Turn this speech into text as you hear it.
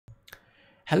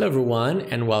Hello everyone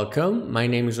and welcome. My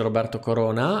name is Roberto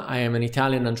Corona. I am an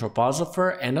Italian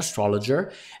anthroposopher and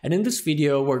astrologer, and in this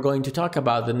video we're going to talk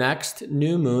about the next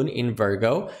new moon in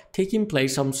Virgo taking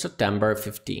place on September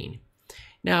 15.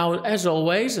 Now, as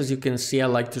always, as you can see, I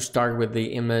like to start with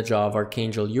the image of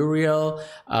Archangel Uriel.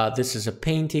 This is a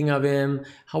painting of him.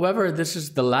 However, this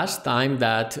is the last time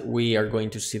that we are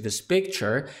going to see this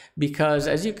picture because,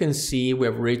 as you can see, we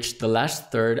have reached the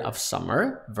last third of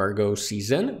summer, Virgo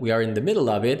season. We are in the middle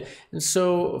of it. And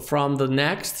so from the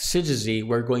next sygygy,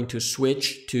 we're going to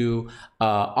switch to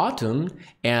autumn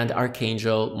and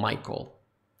Archangel Michael.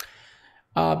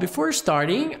 Before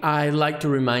starting, I'd like to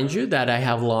remind you that I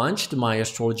have launched my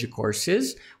astrology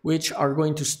courses, which are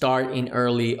going to start in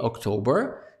early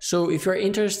October. So if you're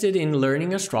interested in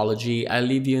learning astrology, I'll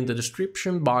leave you in the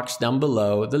description box down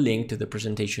below the link to the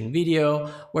presentation video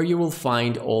where you will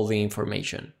find all the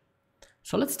information.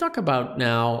 So let's talk about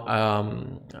now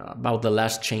about the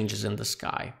last changes in the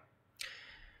sky.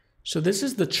 So this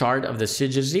is the chart of the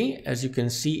sygygy. As you can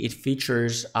see, it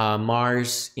features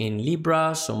Mars in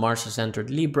Libra. So Mars has entered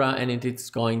Libra and it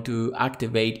is going to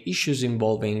activate issues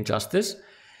involving justice.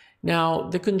 Now,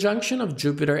 the conjunction of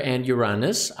Jupiter and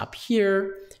Uranus up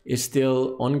here is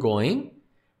still ongoing,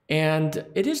 and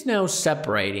it is now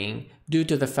separating due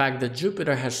to the fact that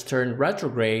Jupiter has turned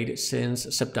retrograde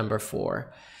since September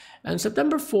 4. And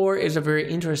September 4 is a very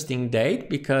interesting date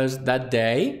because that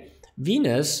day,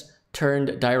 Venus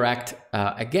turned direct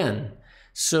again.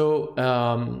 So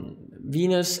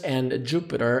Venus and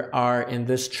Jupiter are in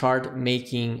this chart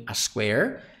making a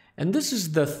square, and this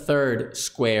is the third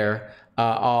square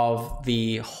of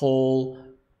the whole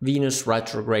Venus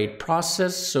retrograde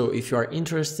process. So if you are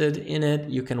interested in it,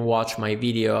 you can watch my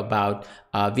video about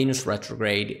Venus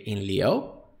retrograde in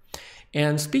Leo.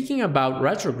 And speaking about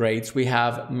retrogrades, we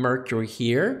have Mercury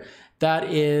here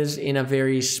that is in a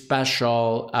very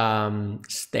special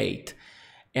state.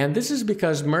 And this is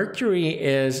because Mercury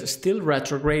is still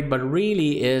retrograde, but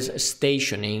really is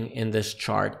stationing in this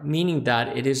chart, meaning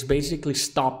that it is basically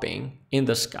stopping in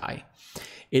the sky.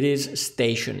 It is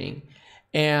stationing.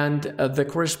 And the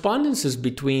correspondences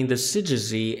between the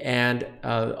sygygy and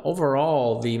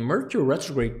overall the Mercury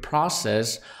retrograde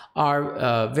process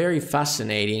are very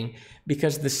fascinating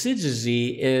because the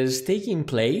sygygy is taking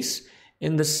place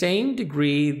in the same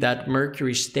degree that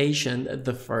Mercury stationed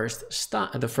the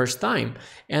first time.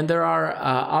 And there are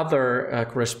other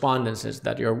correspondences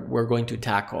that we're going to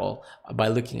tackle by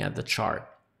looking at the chart.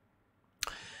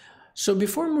 So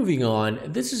before moving on,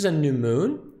 this is a new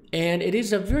moon, and it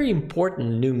is a very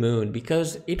important new moon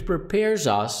because it prepares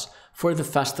us for the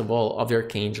festival of the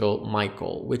Archangel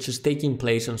Michael, which is taking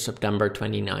place on September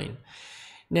 29.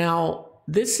 Now,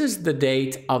 this is the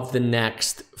date of the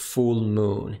next full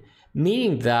moon,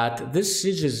 meaning that this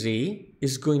sygygy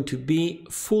is going to be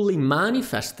fully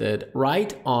manifested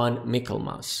right on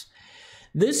Michaelmas.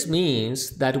 This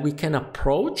means that we can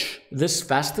approach this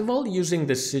festival using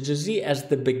the sygygy as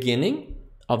the beginning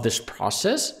of this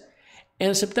process.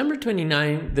 And September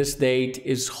 29, this date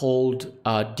is held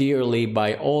dearly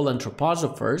by all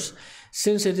anthroposophers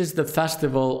since it is the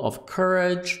festival of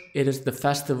courage, it is the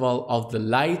festival of the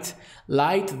light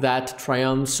that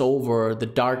triumphs over the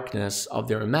darkness of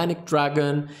the Romanic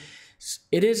dragon.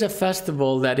 It is a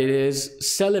festival that it is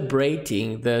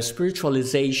celebrating the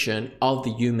spiritualization of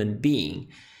the human being.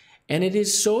 And it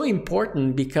is so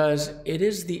important because it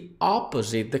is the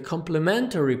opposite, the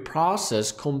complementary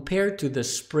process compared to the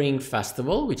spring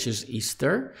festival, which is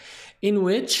Easter, in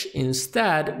which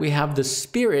instead we have the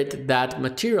spirit that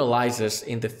materializes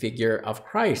in the figure of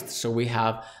Christ. So we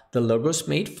have the Logos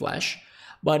made flesh,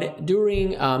 but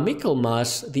during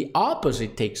Michaelmas, the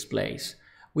opposite takes place.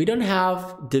 We don't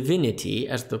have divinity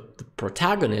as the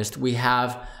protagonist, we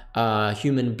have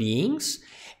human beings,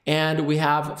 and we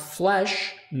have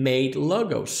flesh made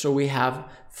Logos. So we have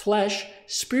flesh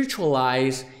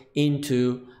spiritualized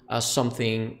into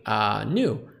something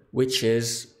new, which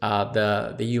is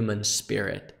the human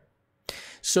spirit.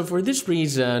 So for this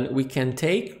reason, we can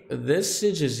take this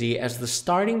sygygy as the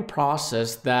starting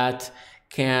process that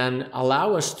can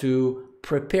allow us to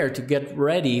prepare, to get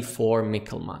ready for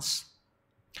Michaelmas.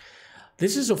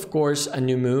 This is, of course, a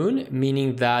new moon,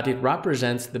 meaning that it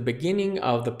represents the beginning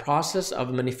of the process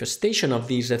of manifestation of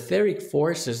these etheric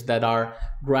forces that are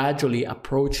gradually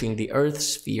approaching the Earth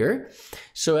sphere.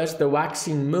 So as the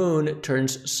waxing moon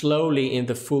turns slowly in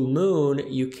the full moon,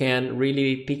 you can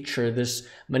really picture this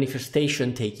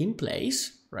manifestation taking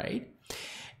place, right?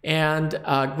 And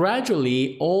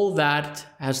gradually, all that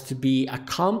has to be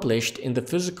accomplished in the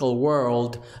physical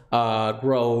world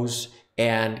grows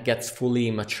and gets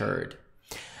fully matured.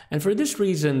 And for this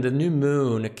reason, the new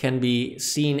moon can be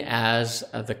seen as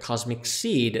the cosmic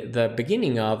seed, the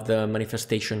beginning of the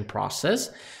manifestation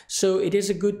process. So it is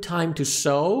a good time to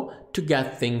sow to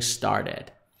get things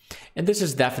started. And this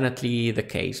is definitely the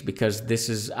case because this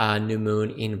is a new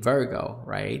moon in Virgo,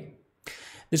 right?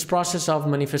 This process of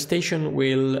manifestation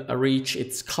will reach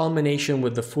its culmination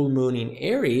with the full moon in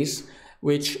Aries,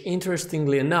 which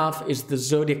interestingly enough is the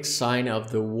zodiac sign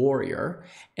of the warrior.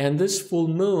 And this full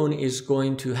moon is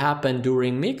going to happen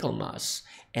during Michaelmas.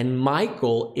 And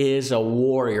Michael is a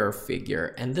warrior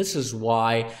figure. And this is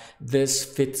why this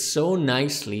fits so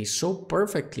nicely, so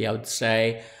perfectly, I would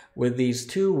say, with these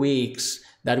 2 weeks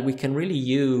that we can really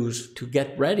use to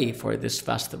get ready for this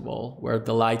festival where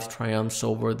the light triumphs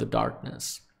over the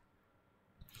darkness.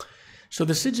 So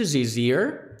the sygygy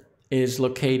year is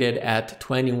located at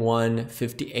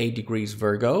 2158 degrees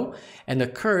Virgo and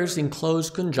occurs in close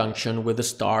conjunction with the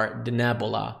star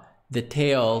Denebola, the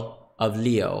tail of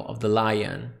Leo, of the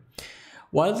lion.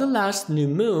 While the last new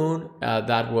moon,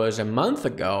 that was a month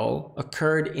ago,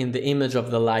 occurred in the image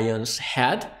of the lion's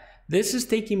head, this is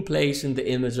taking place in the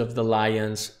image of the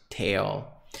lion's tail.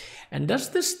 And does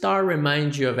this star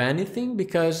remind you of anything?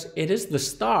 Because it is the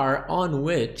star on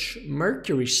which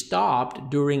Mercury stopped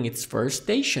during its first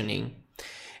stationing.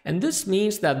 And this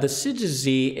means that the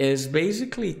sygygy is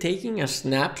basically taking a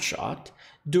snapshot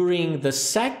during the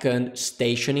second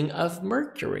stationing of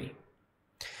Mercury.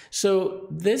 So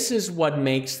this is what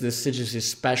makes the sygygy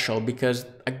special because,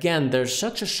 again, there's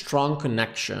such a strong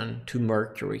connection to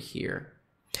Mercury here.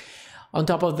 On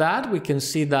top of that, we can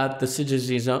see that the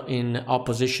sygygy is in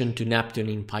opposition to Neptune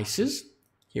in Pisces.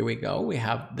 Here we go. We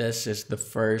have this is the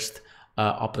first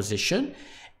opposition.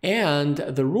 And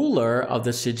the ruler of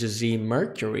the sygygy,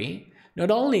 Mercury,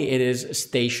 not only it is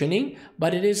stationing,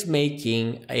 but it is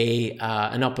making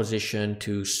an opposition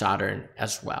to Saturn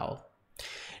as well.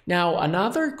 Now,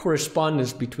 another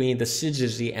correspondence between the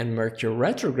sygygy and Mercury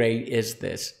retrograde is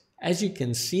this. As you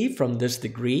can see from this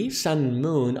degree, Sun and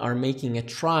Moon are making a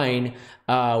trine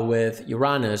with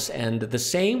Uranus, and the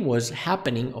same was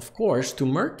happening, of course, to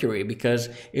Mercury because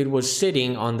it was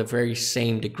sitting on the very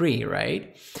same degree,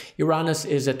 right? Uranus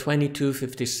is at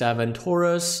 2257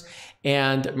 Taurus,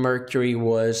 and Mercury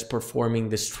was performing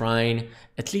this trine,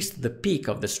 at least the peak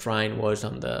of this trine was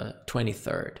on the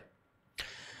 23rd.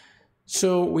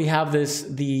 So we have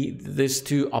these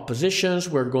two oppositions.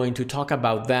 We're going to talk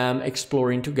about them,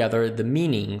 exploring together the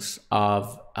meanings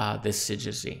of this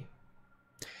sygygy.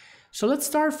 So let's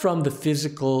start from the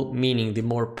physical meaning, the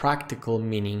more practical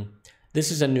meaning.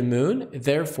 This is a new moon,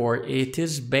 therefore it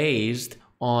is based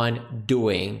on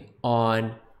doing,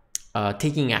 on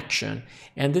taking action.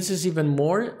 And this is even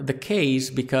more the case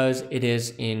because it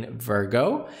is in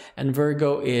Virgo, and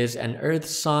Virgo is an earth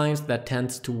sign that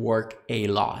tends to work a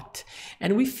lot.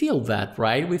 And we feel that,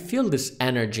 right? We feel this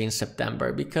energy in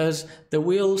September because the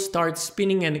wheel starts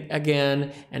spinning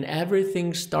again and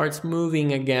everything starts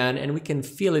moving again, and we can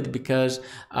feel it because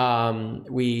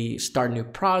we start new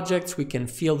projects. We can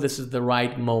feel this is the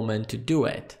right moment to do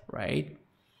it, right?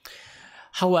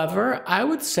 However, I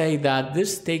would say that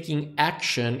this taking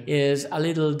action is a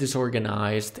little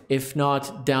disorganized, if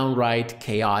not downright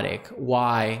chaotic.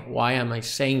 Why? Why am I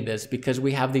saying this? Because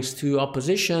we have these two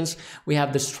oppositions. We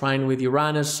have this trine with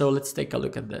Uranus, so let's take a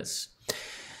look at this.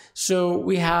 So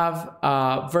we have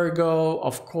Virgo,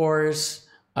 of course.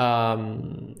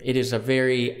 It is a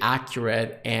very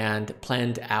accurate and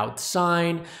planned out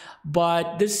sign.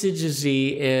 But this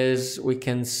sygygy is, we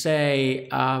can say,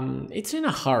 it's in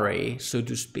a hurry, so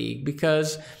to speak,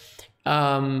 because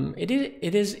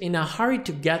it is in a hurry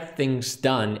to get things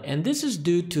done. And this is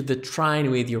due to the trine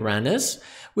with Uranus,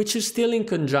 which is still in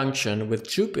conjunction with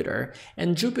Jupiter.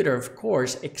 And Jupiter, of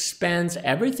course, expands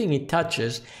everything it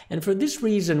touches. And for this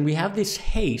reason, we have this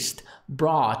haste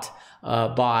brought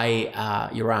by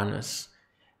Uranus.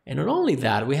 And not only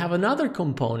that, we have another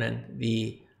component,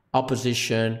 the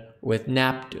opposition with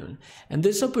Neptune. And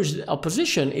this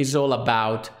opposition is all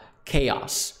about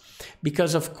chaos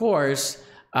because, of course,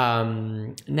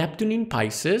 Neptune in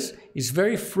Pisces is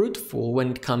very fruitful when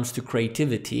it comes to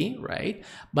creativity, right?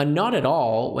 But not at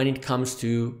all when it comes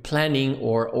to planning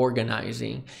or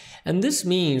organizing. And this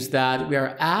means that we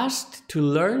are asked to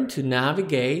learn to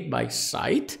navigate by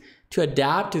sight, to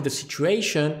adapt to the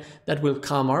situation that will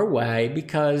come our way,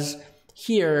 because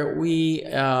here we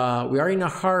are in a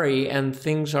hurry and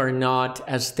things are not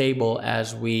as stable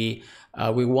as we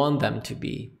want them to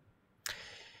be.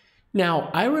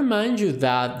 Now, I remind you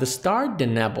that the star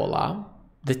Denebola,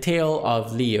 the tail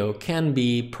of Leo, can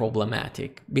be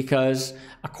problematic because,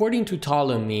 according to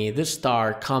Ptolemy, this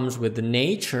star comes with the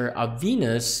nature of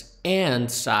Venus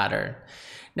and Saturn.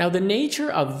 Now, the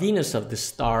nature of Venus of the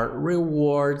star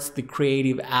rewards the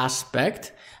creative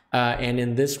aspect, and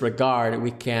in this regard,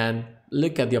 we can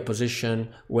look at the opposition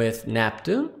with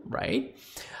Neptune, right?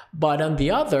 But on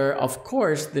the other, of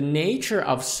course, the nature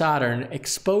of Saturn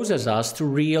exposes us to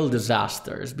real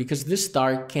disasters because this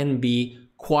star can be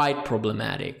quite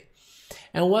problematic.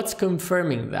 And what's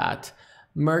confirming that?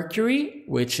 Mercury,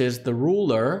 which is the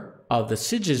ruler of the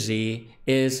sygygy,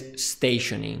 is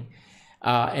stationing.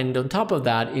 And on top of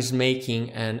that is making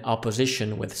an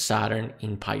opposition with Saturn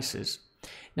in Pisces.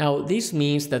 Now, this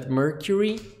means that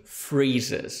Mercury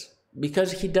freezes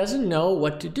because he doesn't know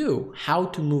what to do, how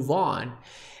to move on.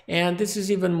 And this is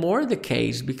even more the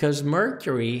case because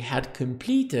Mercury had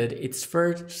completed its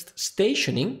first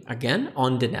stationing, again,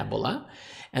 on Denebola.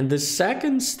 And the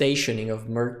second stationing of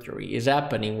Mercury is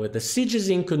happening with the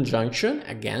sygygy conjunction,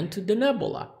 again, to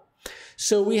Denebola.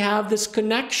 So we have this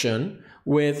connection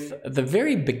with the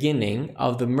very beginning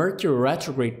of the Mercury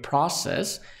retrograde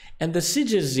process, and the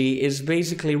sygygy is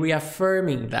basically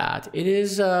reaffirming that. It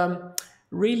is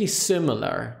really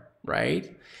similar,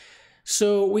 right?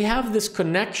 So we have this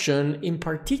connection in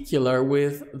particular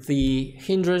with the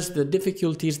hindrance, the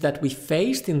difficulties that we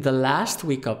faced in the last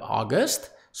week of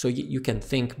August. So you can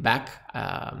think back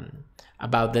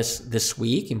about this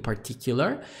week in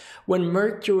particular, when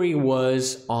Mercury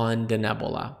was on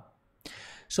Denebola.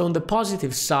 So on the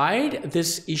positive side,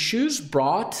 these issues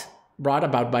brought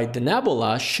about by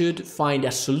Denebola should find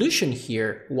a solution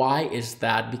here. Why is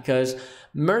that? Because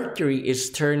Mercury is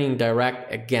turning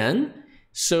direct again.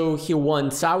 So he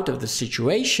wants out of the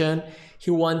situation,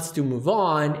 he wants to move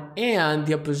on, and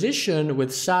the opposition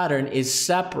with Saturn is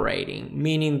separating,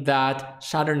 meaning that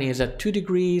Saturn is at 2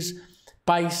 degrees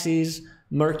Pisces,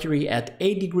 Mercury at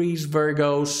 8 degrees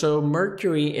Virgo, so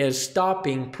Mercury is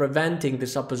stopping, preventing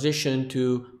this opposition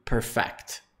to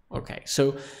perfect. Okay,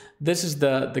 so this is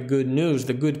the good news.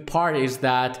 The good part is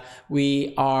that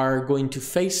we are going to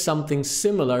face something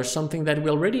similar, something that we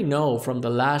already know from the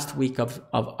last week of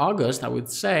August, I would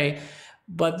say,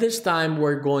 but this time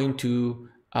we're going to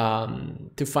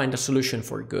find a solution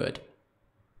for good.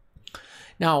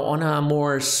 Now, on a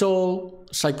more soul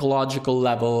psychological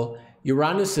level,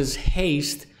 Uranus's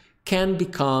haste can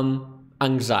become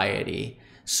anxiety.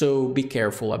 So be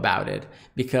careful about it,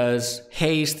 because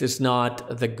haste is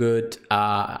not a good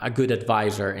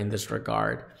advisor in this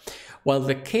regard. While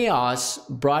the chaos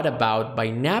brought about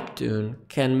by Neptune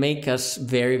can make us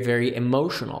very, very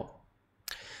emotional.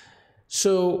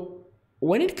 So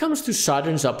when it comes to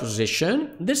Saturn's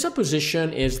opposition, this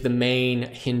opposition is the main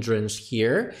hindrance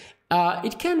here.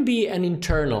 It can be an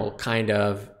internal kind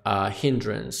of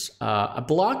hindrance, a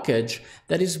blockage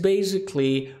that is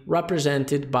basically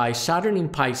represented by Saturn in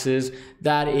Pisces.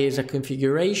 That is a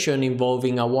configuration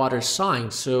involving a water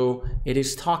sign, so it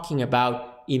is talking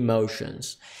about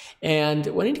emotions. And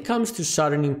when it comes to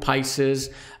Saturn in Pisces,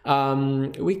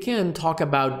 we can talk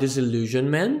about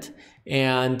disillusionment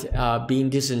and being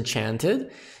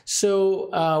disenchanted.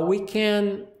 So we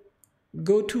can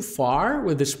go too far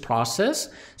with this process.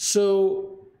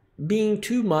 So being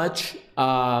too much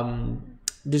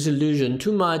disillusioned,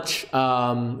 too much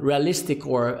realistic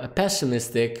or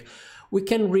pessimistic, we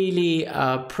can really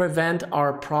prevent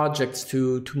our projects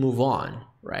to move on,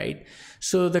 right?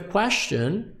 So the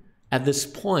question at this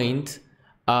point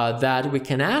that we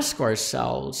can ask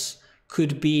ourselves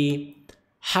could be,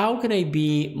 how can I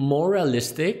be more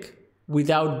realistic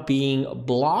without being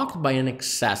blocked by an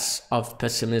excess of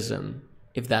pessimism,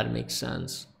 if that makes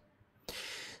sense?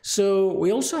 So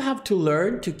we also have to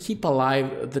learn to keep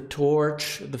alive the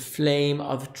torch, the flame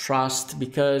of trust,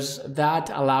 because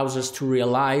that allows us to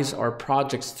realize our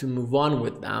projects, to move on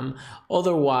with them.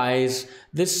 Otherwise,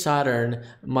 this Saturn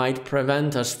might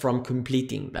prevent us from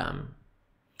completing them.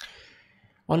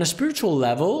 On a spiritual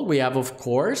level, we have, of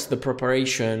course, the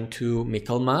preparation to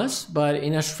Michaelmas, but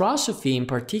in astrosophy in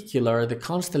particular, the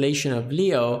constellation of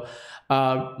Leo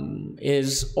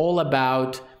is all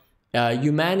about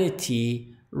humanity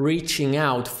reaching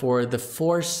out for the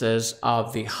forces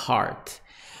of the heart.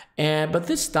 But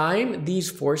this time,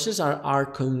 these forces are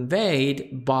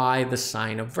conveyed by the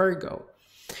sign of Virgo.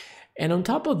 And on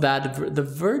top of that, the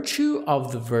virtue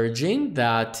of the Virgin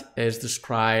that is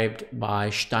described by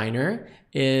Steiner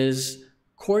is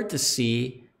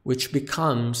courtesy, which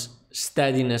becomes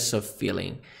steadiness of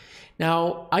feeling.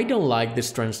 Now, I don't like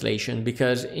this translation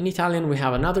because in Italian we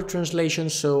have another translation,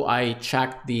 so I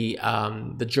checked the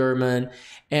German,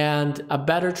 and a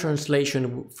better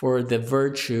translation for the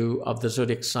virtue of the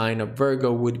zodiac sign of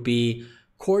Virgo would be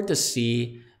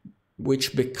courtesy,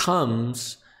 which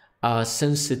becomes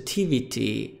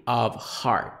sensitivity of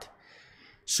heart.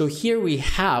 So here we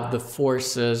have the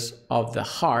forces of the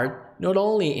heart, not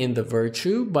only in the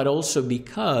virtue, but also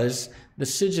because the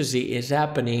sygygy is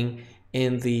happening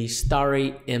in the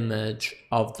starry image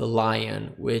of the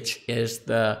lion, which is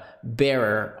the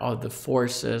bearer of the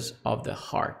forces of the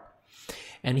heart.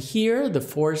 And here the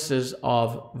forces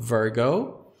of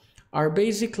Virgo are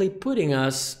basically putting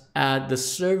us at the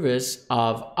service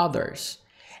of others.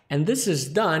 And this is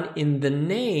done in the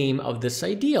name of this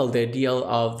ideal, the ideal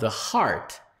of the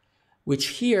heart, which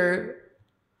here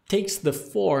takes the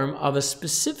form of a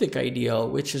specific ideal,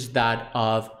 which is that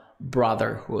of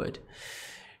brotherhood.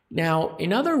 Now,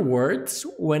 in other words,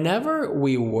 whenever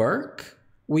we work,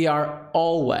 we are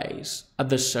always at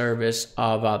the service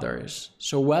of others.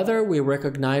 So whether we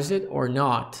recognize it or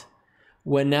not,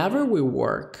 whenever we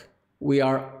work, we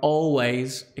are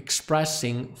always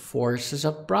expressing forces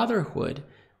of brotherhood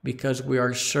because we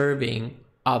are serving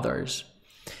others.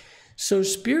 So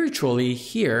spiritually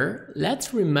here,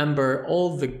 let's remember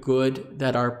all the good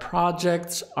that our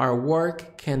projects, our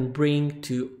work can bring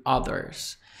to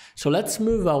others. So let's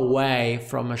move away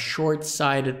from a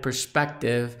short-sighted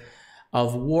perspective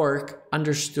of work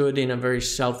understood in a very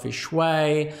selfish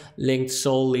way, linked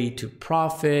solely to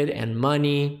profit and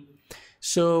money.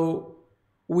 So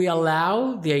we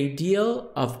allow the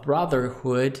ideal of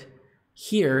brotherhood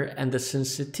here and the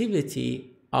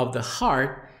sensitivity of the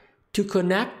heart to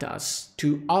connect us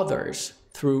to others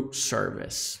through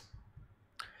service.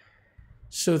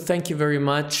 So thank you very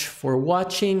much for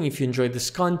watching. If you enjoyed this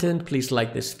content, please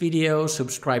like this video,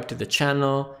 subscribe to the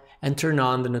channel, and turn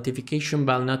on the notification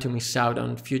bell not to miss out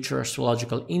on future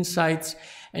astrological insights.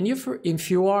 And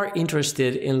if you are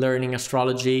interested in learning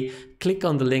astrology, click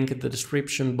on the link in the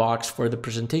description box for the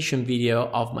presentation video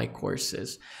of my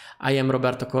courses. I am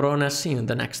Roberto Corona. See you in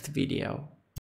the next video.